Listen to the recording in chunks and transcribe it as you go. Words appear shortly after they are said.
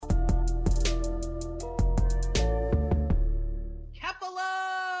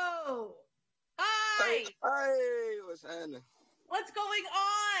happening? What's going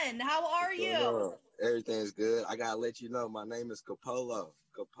on? How are you? Everything's good. I gotta let you know, my name is Capolow.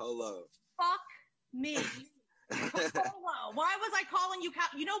 Capolow. Fuck me. Capolow. Why was I calling you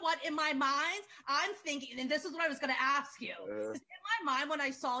You know what? In my mind, I'm thinking, and this is what I was going to ask you. In my mind, when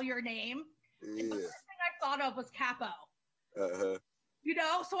I saw your name, the first thing I thought of was Capo. You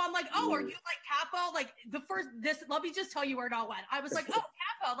know, so I'm like, oh, are you like Capo? Like let me just tell you where it all went. I was like, oh,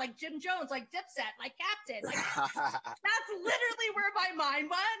 Capo, like Jim Jones, like Dipset, like Captain. Like that's literally where my mind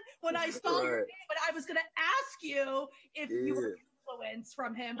went when I saw your name. But I was going to ask you if you were influenced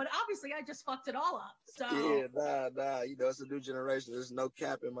from him, but obviously I just fucked it all up. So nah. You know, it's a new generation. There's no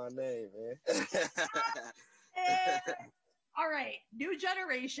cap in my name, man. All right, new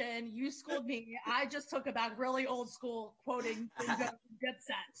generation. You schooled me. I just took about really old school quoting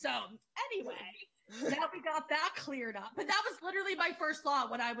Dipset. So anyway, now we got that cleared up. But that was literally my first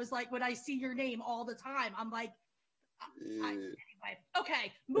thought when I was like, when I see your name all the time, I'm like, anyway.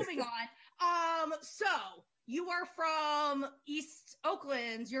 Okay, moving on. So you are from East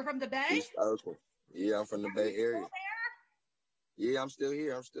Oakland. You're from the Bay? East Oakland. Yeah, I'm from the Bay Area. Yeah, I'm still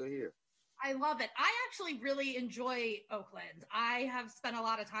here. I love it. I actually really enjoy Oakland. I have spent a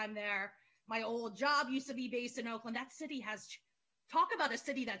lot of time there. My old job used to be based in Oakland. That city has, talk about a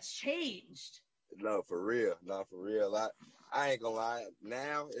city that's changed. No, for real. I ain't gonna lie.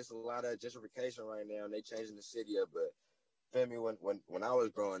 Now it's a lot of gentrification right now, and they changing the city up. But feel me, when I was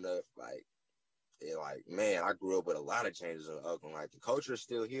growing up, man, I grew up with a lot of changes in Oakland. Like the culture is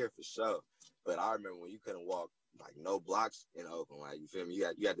still here for sure. But I remember when you couldn't walk like no blocks in Oakland. Like you feel me? You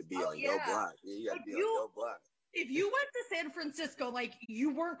had to be on your block. Yeah, you had to be on your block. If you went to San Francisco, like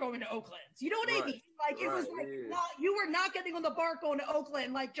you weren't going to Oakland. You know what I mean? Like it was like you were not getting on the BART going to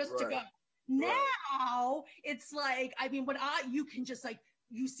Oakland, like just to go. Now it's like, I mean, you can just like,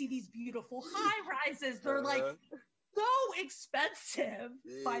 you see these beautiful high rises. They're like so expensive,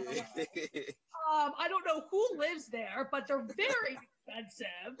 by the way. I don't know who lives there, but they're very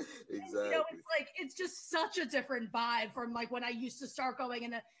expensive. Exactly. You know, it's just such a different vibe from like when I used to start going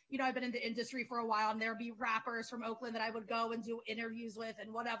in I've been in the industry for a while, and there'd be rappers from Oakland that I would go and do interviews with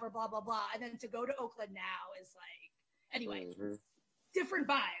and whatever, blah, blah, blah. And then to go to Oakland now is like, anyway, different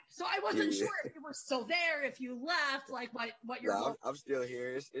vibe. So I wasn't sure if you were still there, if you left, like what you're doing. I'm still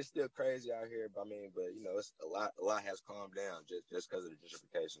here. It's still crazy out here. But you know, it's a lot has calmed down just because of the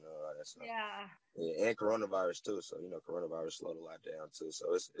gentrification and all that stuff. Yeah, and coronavirus too. So, you know, coronavirus slowed a lot down too.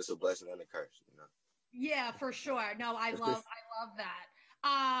 So it's a blessing and a curse, you know. Yeah, for sure. No, I love that.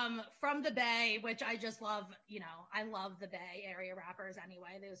 From the Bay, which I just love, you know, I love the Bay Area rappers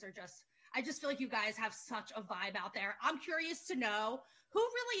anyway. I just feel like you guys have such a vibe out there. I'm curious to know who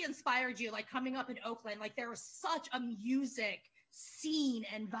really inspired you, like coming up in Oakland, like there was such a music scene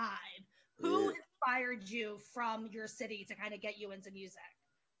and vibe. Who inspired you from your city to kind of get you into music?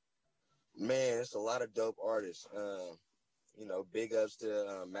 Man, it's a lot of dope artists. You know, big ups to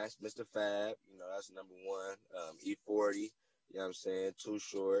Mr. Fab, you know, that's number one. E40, you know what I'm saying? Too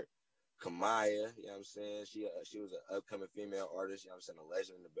Short. Kamaya, you know what I'm saying? She was an upcoming female artist, you know what I'm saying? A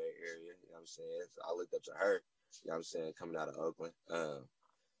legend in the Bay Area, you know what I'm saying? So I looked up to her, you know what I'm saying, coming out of Oakland.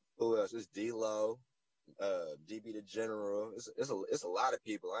 Who else? It's D-Lo, DB the General. It's a lot of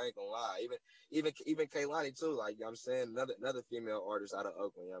people, I ain't gonna lie. Even Kaylani too, like, you know what I'm saying? Another female artist out of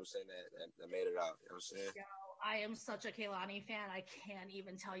Oakland, you know what I'm saying, that made it out, you know what I'm saying? Yo, I am such a Kaylani fan. I can't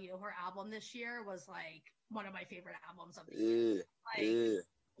even tell you. Her album this year was like one of my favorite albums of the year.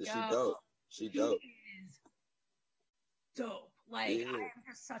 She dope. Is dope. Like I am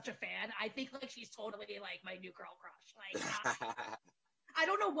just such a fan. I think like she's totally like my new girl crush. Like I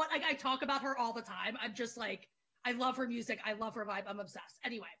don't know what, like I talk about her all the time. I'm just like, I love her music. I love her vibe. I'm obsessed.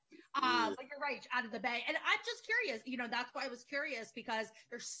 Anyway, but you're right, out of the Bay. And I'm just curious, you know, that's why I was curious, because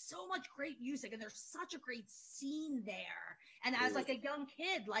there's so much great music and there's such a great scene there. And as like a young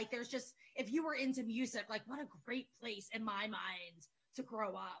kid, like there's just, if you were into music, like what a great place in my mind to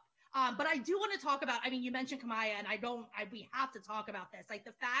grow up. But I do want to talk about, I mean, you mentioned Kamaya, and we have to talk about this. Like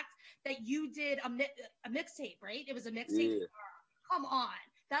the fact that you did a mixtape, right? It was a mixtape. Yeah. Come on.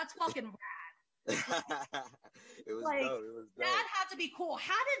 That's fucking rad. It was like, dope. It was dope. That had to be cool.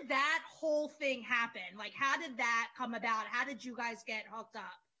 How did that whole thing happen? Like, how did that come about? How did you guys get hooked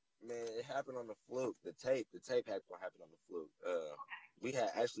up? Man, it happened on the fluke. The tape happened on the fluke. We had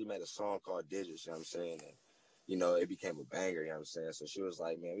actually made a song called Digits, you know what I'm saying? And, you know, it became a banger, you know what I'm saying? So she was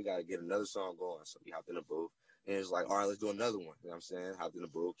like, man, we got to get another song going. So we hopped in the booth. And it was like, all right, let's do another one. You know what I'm saying? Hopped in the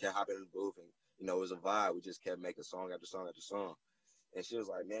booth, kept hopping in the booth. And, you know, it was a vibe. We just kept making song after song after song. And she was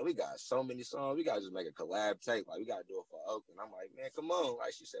like, man, we got so many songs. We got to just make a collab tape. Like, we got to do it for Oakland. I'm like, man, come on.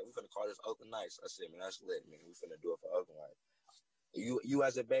 Like she said, we're going to call this Oakland Nights. I said, man, that's lit, man. We finna do it for Oakland. Like, you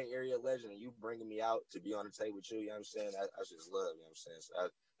as a Bay Area legend, and you bringing me out to be on the tape with you, you know what I'm saying? I just love, you know what I'm saying? So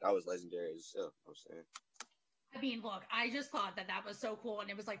that was legendary as itself, you know what I'm saying? I mean, look, I just thought that was so cool. And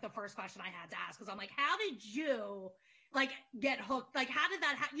it was like the first question I had to ask, because I'm like, how did you like get hooked? Like, how did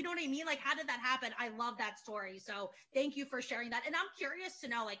that you know what I mean? Like, how did that happen? I love that story. So thank you for sharing that. And I'm curious to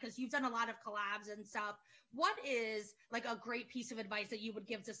know, like, because you've done a lot of collabs and stuff, what is like a great piece of advice that you would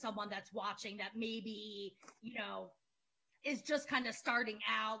give to someone that's watching that maybe, you know, is just kind of starting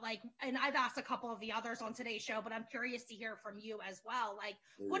out? Like, and I've asked a couple of the others on today's show, but I'm curious to hear from you as well. Like,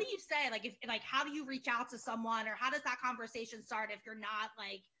 what do you say? Like, if like, how do you reach out to someone, or how does that conversation start if you're not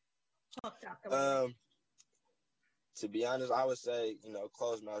like hooked up? To be honest, I would say, you know,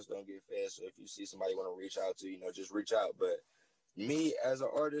 closed mouths don't get fed. So if you see somebody want to reach out to, you know, just reach out. But me as an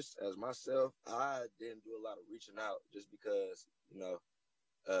artist, as myself, I didn't do a lot of reaching out just because, you know,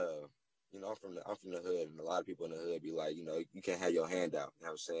 I'm from the hood, and a lot of people in the hood be like, you know, you can't have your hand out, you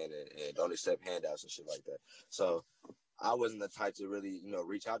know what I'm saying, and don't accept handouts and shit like that. So I wasn't the type to really, you know,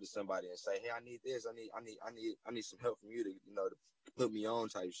 reach out to somebody and say, hey, I need this, I need some help from you to, you know, to put me on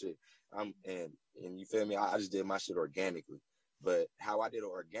type shit. And you feel me? I just did my shit organically. But how I did it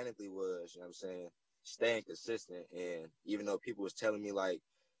organically was, you know what I'm saying, staying consistent. And even though people was telling me like,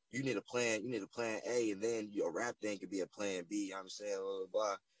 you need a plan A, and then your rap thing could be a plan B, you know what I'm saying, blah, blah,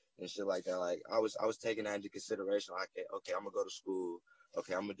 blah, and shit like that. Like I was taking that into consideration. Like, okay, I'm gonna go to school.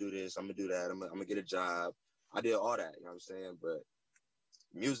 Okay, I'm gonna do this. I'm gonna do that. I'm gonna get a job. I did all that, you know what I'm saying? But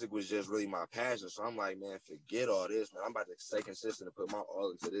music was just really my passion. So I'm like, man, forget all this, man. I'm about to stay consistent and put my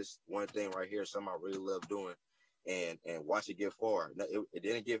all into this one thing right here, something I really love doing, and watch it get far.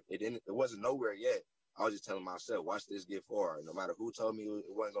 It wasn't nowhere yet. I was just telling myself, watch this get far. No matter who told me it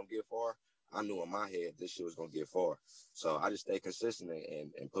wasn't gonna get far, I knew in my head this shit was gonna get far. So I just stayed consistent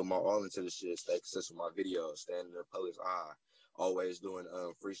and put my all into the shit, stay consistent with my videos, staying in the public's eye, always doing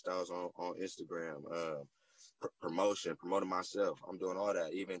freestyles on Instagram, promoting myself. I'm doing all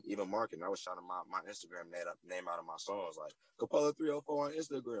that, even marketing. I was shouting my Instagram name out of my songs, like Capolow 304 on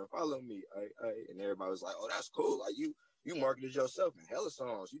Instagram, follow me. And everybody was like, oh, that's cool. Like you marketed yourself in hella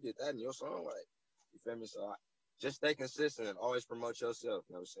songs. You did that in your song, like, you feel me? So just stay consistent and always promote yourself.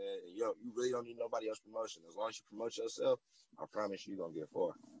 You know what I'm saying? And you really don't need nobody else promotion. As long as you promote yourself, I promise you're gonna get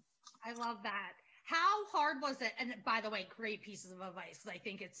far. I love that. How hard was it? And by the way, great pieces of advice, because I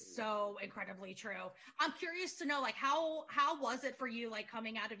think it's so incredibly true. I'm curious to know, like, how was it for you, like,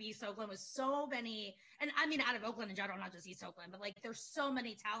 coming out of East Oakland with so many, and I mean out of Oakland in general, not just East Oakland, but like there's so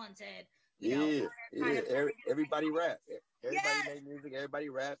many talented, you know, kind of everybody rap. Everybody yes. make music, everybody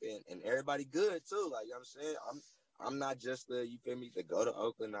rap, and everybody good too. Like, you know what I'm saying? I'm not just you feel me, to go to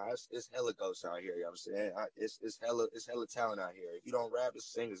Oakland. Nah, it's hella ghosts out here, you know what I'm saying? It's hella talent out here. If you don't rap,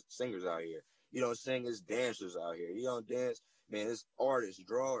 it's singers out here. You don't sing, it's dancers out here. You don't dance, man, it's artists,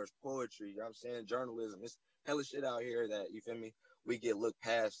 drawers, poetry, you know what I'm saying, journalism. It's hella shit out here that, you feel me, we get looked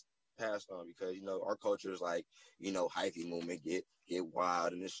passed on, because, you know, our culture is like, you know, hyphy movement, get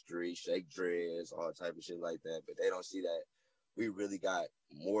wild in the street, shake dreads, all type of shit like that. But they don't see that we really got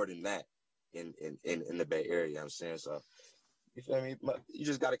more than that in the Bay Area, you know what I'm saying? So, you feel me? You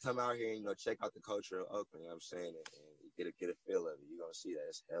just got to come out here and, you know, check out the culture of Oakland, you know what I'm saying? And get a feel of it. You're going to see that.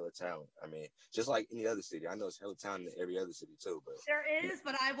 It's hella talent. I mean, just like any other city. I know it's hella talent in every other city too. But there is,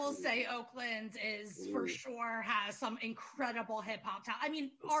 but I will say Oakland is for sure has some incredible hip hop talent. I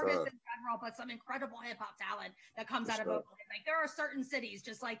mean, artists in general, but some incredible hip hop talent that comes out of Oakland. Like, there are certain cities,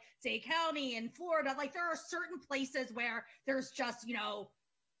 just like Dade County in Florida, like there are certain places where there's just, you know,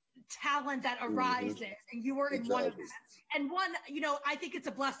 talent that arises, and you were in one of them. And one, you know, I think it's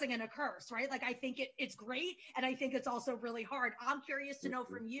a blessing and a curse, right? Like, I think it's great, and I think it's also really hard. I'm curious to know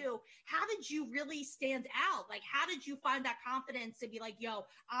from you, how did you really stand out? Like, how did you find that confidence to be like, yo,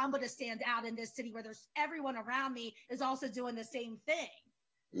 I'm going to stand out in this city where there's everyone around me is also doing the same thing?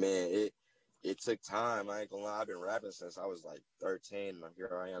 Man, it took time. I ain't gonna lie. I've been rapping since I was like 13, and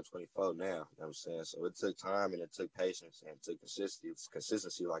here I am, 24 now. You know what I'm saying? So it took time, and it took patience, and it took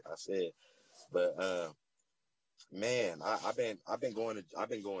consistency, like I said. But man, I've been going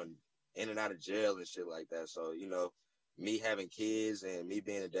in and out of jail and shit like that. So, you know, me having kids and me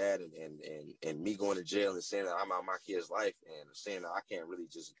being a dad, and me going to jail and saying that I'm out my kid's life, and saying that I can't really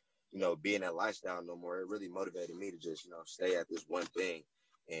just, you know, be in that lifestyle no more. It really motivated me to just, you know, stay at this one thing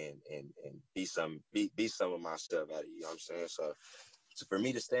and be some of myself at it. You know what I'm saying? So for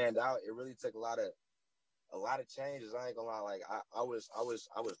me to stand out, it really took a lot of changes. I ain't gonna lie. Like I was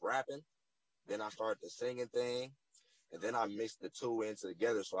rapping, then I started the singing thing, And then I mixed the two in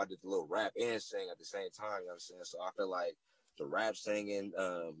together, so I did the little rap and sing at the same time, you know what I'm saying? So I feel like the rap singing,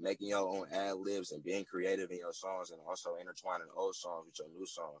 making your own ad-libs and being creative in your songs and also intertwining old songs with your new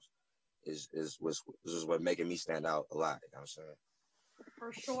songs is what making me stand out a lot, you know what I'm saying?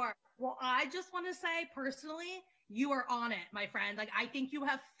 For sure. Well, I just want to say personally, you are on it, my friend. Like, I think you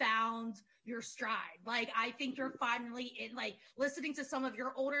have found your stride. Like, I think you're finally in, like, listening to some of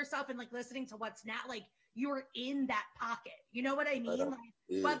your older stuff and, like, listening to what's now, like, you're in that pocket. You know what I mean?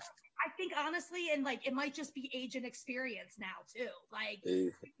 Like, but I think, honestly, and, like, it might just be age and experience now, too. Like,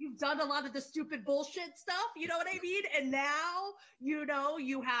 you've done a lot of the stupid bullshit stuff, you know what I mean? And now, you know,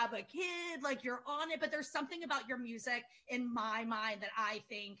 you have a kid, like, you're on it. But there's something about your music, in my mind, that I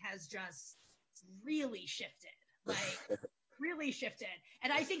think has just really shifted. Like, really shifted.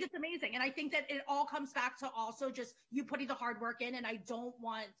 And I think it's amazing. And I think that it all comes back to also just you putting the hard work in. And I don't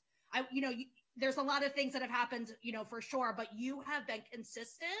want, there's a lot of things that have happened, you know, for sure, but you have been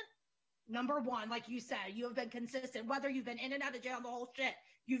consistent. Number one, like you said, you have been consistent, whether you've been in and out of jail, the whole shit,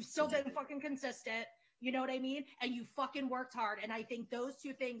 you've still been fucking consistent. You know what I mean? And you fucking worked hard. And I think those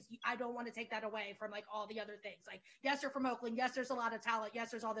two things, I don't want to take that away from, like, all the other things. Like, yes, you're from Oakland. Yes, there's a lot of talent.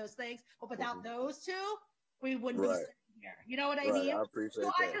 Yes, there's all those things. But without those two, we wouldn't be sitting here. You know what I mean? I appreciate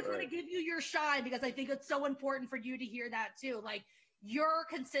that. I just want to give you your shine because I think it's so important for you to hear that too. Like, your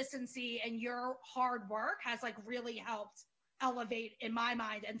consistency and your hard work has, like, really helped elevate, in my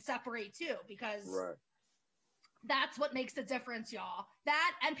mind, and separate too, because that's what makes the difference, y'all.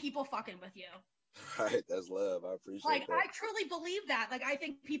 That and people fucking with you. Right, that's love. I appreciate that. I truly believe that. Like, I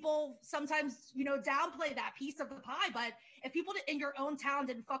think people sometimes, you know, downplay that piece of the pie, but if people in your own town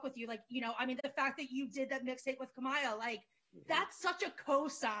didn't fuck with you, like, you know, I mean, the fact that you did that mixtape with Capolow, like, that's such a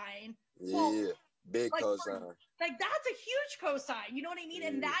cosign. Big cosign. Like, that's a huge cosign. You know what I mean?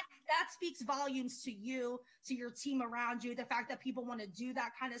 And that speaks volumes to you, to your team around you, the fact that people want to do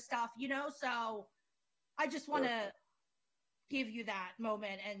that kind of stuff, you know? So I just want to give you that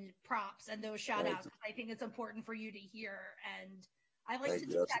moment and props and those shout outs. I think it's important for you to hear. And I like to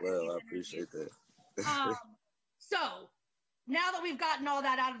do that. Well, I appreciate that. So now that we've gotten all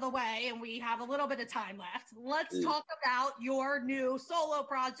that out of the way and we have a little bit of time left, let's talk about your new solo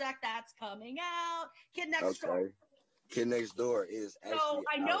project that's coming out. Kid Next Door. Kid Next Door is actually so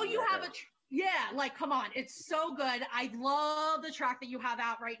I know you have like, come on, it's so good. I love the track that you have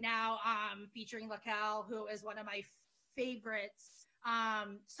out right now, featuring Laquelle, who is one of my favorites.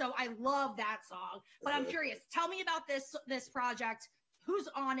 So I love that song. But I'm curious, tell me about this project. Who's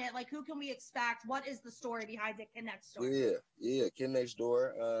on it? Like, who can we expect? What is the story behind it? Kid Next Door. Yeah, Kid Next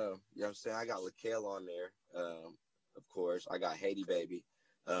Door. You know what I'm saying? I got Laquelle on there. Of course. I got Haiti Baby,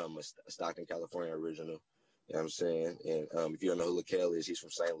 a Stockton, California original. You know what I'm saying? And if you don't know who Laquelle is, he's from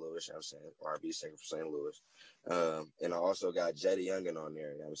St. Louis, you know what I'm saying? R&B singer from St. Louis. And I also got Jetty Youngin on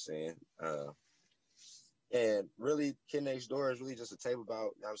there, you know what I'm saying? And really, Kid Next Door is really just a tape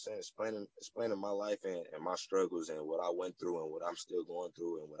about, you know what I'm saying, explaining my life and my struggles and what I went through and what I'm still going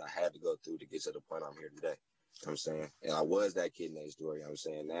through and what I had to go through to get to the point I'm here today. You know what I'm saying? And I was that kid next door, you know what I'm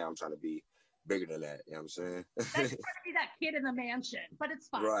saying? Now I'm trying to be bigger than that, you know what I'm saying? That's trying to be that kid in the mansion, but it's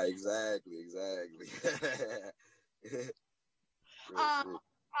fine. Right, exactly.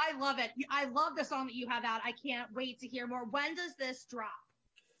 I love it. I love the song that you have out. I can't wait to hear more. When does this drop?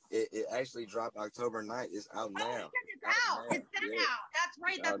 It actually dropped October 9th. It's out now. It's out. It's out. That's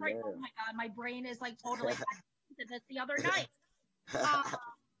right. That's right. Oh my God, my brain is like totally did this the other night.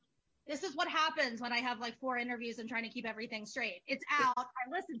 This is what happens when I have like 4 interviews and trying to keep everything straight. It's out. I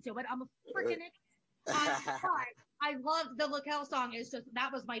listened to it. I'm a freaking idiot. I love the Laquelle song.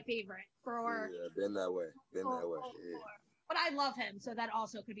 That was my favorite for. Yeah, been that way. Yeah. But I love him, so that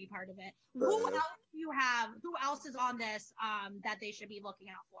also could be part of it. Who else do you have? Who else is on this that they should be looking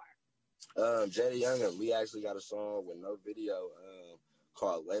out for? Jetty Youngin. We actually got a song with no video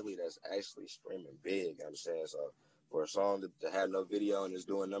called Lately that's actually streaming big. You know what I'm saying? So for a song to have no video and is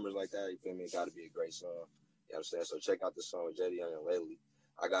doing numbers like that, you feel me? It got to be a great song. You know what I'm saying? So check out the song with Jetty Youngin Lately.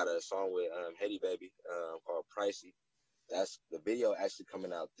 I got a song with Haiti Baby called Pricey. That's the video actually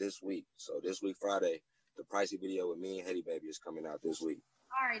coming out this week. So this week, Friday, the Pricey video with me and Haiti Baby is coming out this week.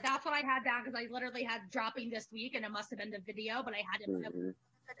 All right, that's what I had down because I literally had dropping this week, and it must have been the video, but I had it.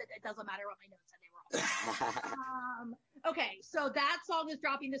 It doesn't matter what my notes said; they were all. Okay, so that song is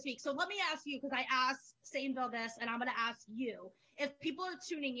dropping this week. So let me ask you, because I asked Sainville this, and I'm going to ask you: if people are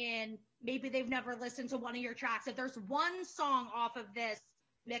tuning in, maybe they've never listened to one of your tracks. If there's one song off of this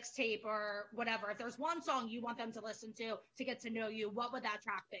mixtape or whatever, if there's one song you want them to listen to get to know you, what would that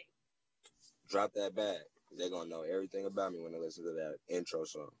track be? Drop That Bag. They're going to know everything about me when they listen to that intro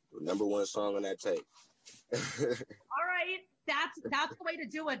song. The number 1 song on that tape. All right. That's the way to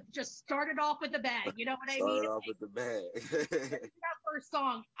do it. Just start it off with a bang. You know what I mean? Start it off with the bang. That first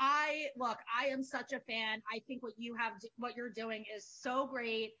song. I am such a fan. I think what you're doing is so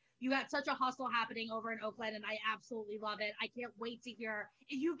great. You got such a hustle happening over in Oakland, and I absolutely love it. I can't wait to hear.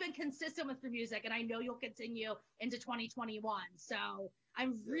 You've been consistent with your music, and I know you'll continue into 2021. So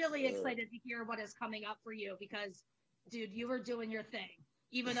I'm really excited to hear what is coming up for you because, dude, you were doing your thing,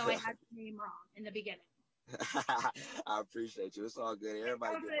 even though I had your name wrong in the beginning. I appreciate you. It's all good.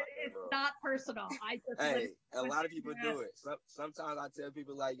 Everybody get it's not personal. Hey, a lot of people do it. Sometimes I tell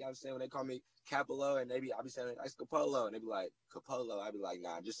people, like, you know what I'm saying, when they call me Capolow, and I be saying, it's Capolow, and they be like, Capolow. I be like,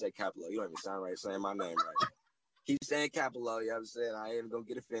 nah, just say Capolow. You don't even sound right saying my name right. Keep saying Capolow, you know what I'm saying? I ain't gonna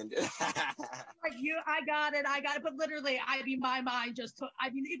get offended. Like I got it. But literally, my mind it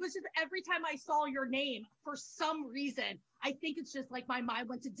was just every time I saw your name, for some reason, I think it's just like my mind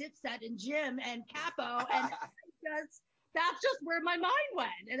went to Dipset and Jim and Capo, and that's just where my mind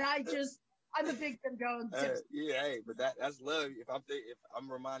went. And I'm a big Jim Jones. But that's love. If I'm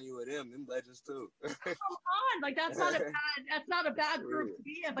reminding you of them legends too. Come on, like that's not a bad group to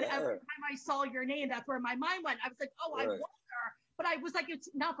be in. But every time I saw your name, that's where my mind went. I was like, oh, I wonder. But I was like, it's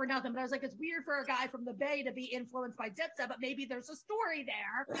not for nothing. But I was like, it's weird for a guy from the Bay to be influenced by Dipset, but maybe there's a story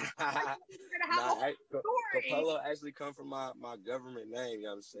there. Capolow actually come from my government name. You know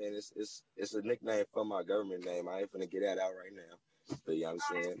what I'm saying? It's a nickname from my government name. I ain't finna get that out right now. But you know what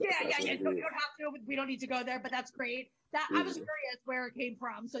I'm saying? Yeah. You don't have to. We don't need to go there, but that's great. I was curious where it came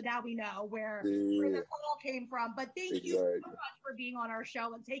from, so now we know where this all came from. But thank you so much for being on our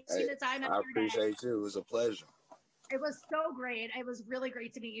show and taking the time. I appreciate you. It was a pleasure. It was so great. It was really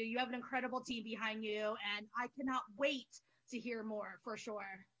great to meet you. You have an incredible team behind you, and I cannot wait to hear more for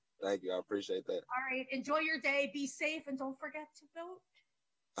sure. Thank you. I appreciate that. All right. Enjoy your day. Be safe, and don't forget to vote.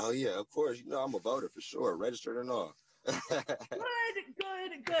 Oh, yeah, of course. You know I'm a voter for sure, registered and all.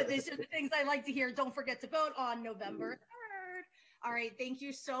 Good. These are the things I like to hear. Don't forget to vote on November 3rd. All right. Thank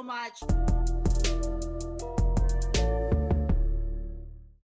you so much.